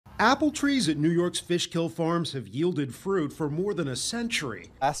Apple trees at New York's Fishkill Farms have yielded fruit for more than a century.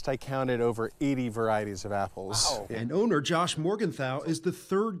 Last I counted, over 80 varieties of apples. Wow. And owner Josh Morgenthau is the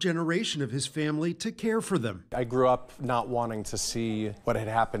third generation of his family to care for them. I grew up not wanting to see what had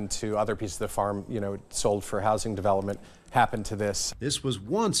happened to other pieces of the farm, sold for housing development, happen to this. This was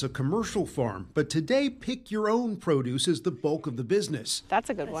once a commercial farm, but today pick your own produce is the bulk of the business. That's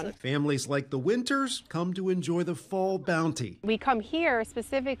a good one. Families like the Winters come to enjoy the fall bounty. We come here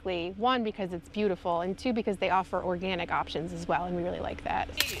specifically, one, because it's beautiful, and two, because they offer organic options as well, and we really like that.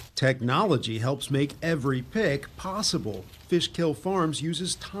 Technology helps make every pick possible. Fishkill Farms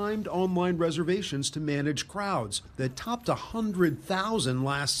uses timed online reservations to manage crowds that topped 100,000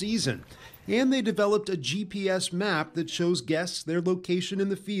 last season. And they developed a GPS map that shows guests their location in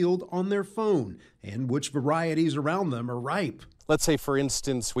the field on their phone and which varieties around them are ripe. Let's say, for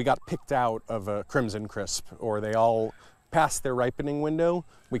instance, we got picked out of a Crimson Crisp, or they all passed their ripening window.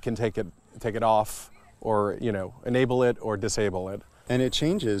 We can take it off, or enable it or disable it. And it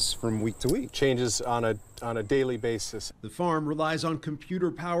changes from week to week. Changes on a daily basis. The farm relies on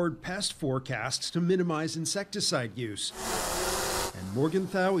computer-powered pest forecasts to minimize insecticide use. And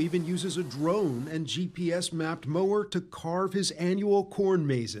Morgenthau even uses a drone and GPS-mapped mower to carve his annual corn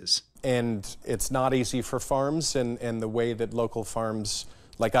mazes. And it's not easy for farms, and the way that local farms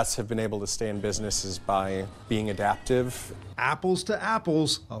like us have been able to stay in business is by being adaptive. Apples to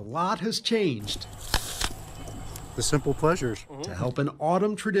apples, a lot has changed. The simple pleasures. To help an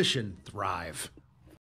autumn tradition thrive.